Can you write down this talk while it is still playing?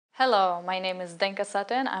Hello, my name is Zdenka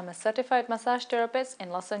Sutton. I'm a certified massage therapist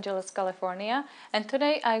in Los Angeles, California, and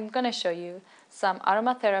today I'm going to show you some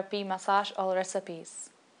aromatherapy massage oil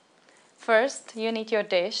recipes. First, you need your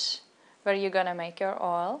dish where you're going to make your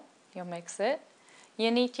oil. You mix it.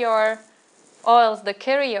 You need your oils, the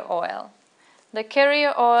carrier oil. The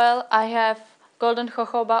carrier oil, I have golden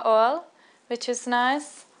jojoba oil, which is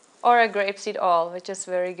nice, or a grapeseed oil, which is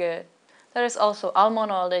very good. There is also almond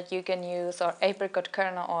oil that you can use, or apricot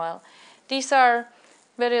kernel oil. These are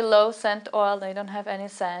very low scent oil, they don't have any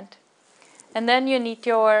scent. And then you need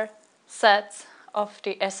your sets of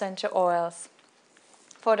the essential oils.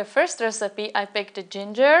 For the first recipe, I picked the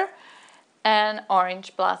ginger and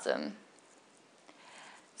orange blossom.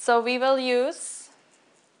 So we will use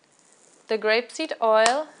the grapeseed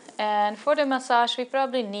oil, and for the massage we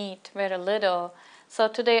probably need very little. So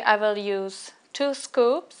today I will use 2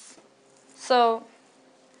 scoops. So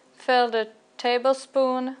fill the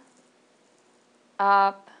tablespoon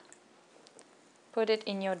up, put it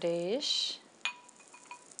in your dish.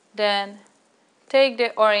 Then take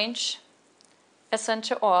the orange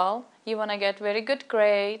essential oil. You want to get very good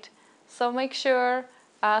grade, so make sure,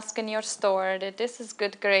 ask in your store that this is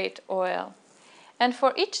good grade oil. And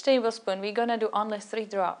for each tablespoon we're going to do only 3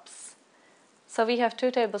 drops. So we have 2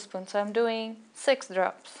 tablespoons, so I'm doing 6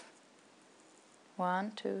 drops.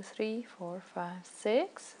 1, 2, 3, 4, 5,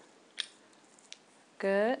 6.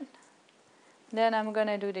 Good. Then I'm going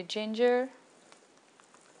to do the ginger.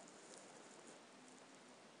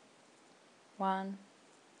 1,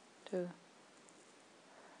 2,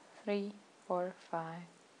 3, 4, 5,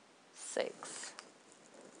 6.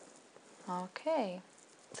 Okay,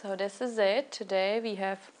 so this is it. Today we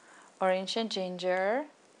have orange and ginger.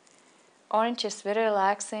 Orange is very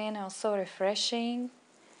relaxing, also refreshing.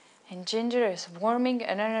 And ginger is warming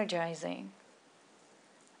and energizing.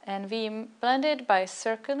 And we blend it by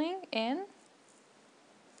circling in.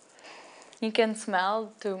 You can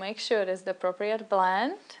smell to make sure it's the appropriate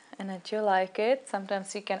blend and that you like it.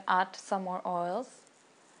 Sometimes you can add some more oils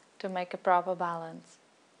to make a proper balance.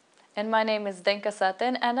 And my name is Zdenka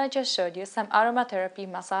Sutton, and I just showed you some aromatherapy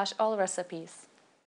massage oil recipes.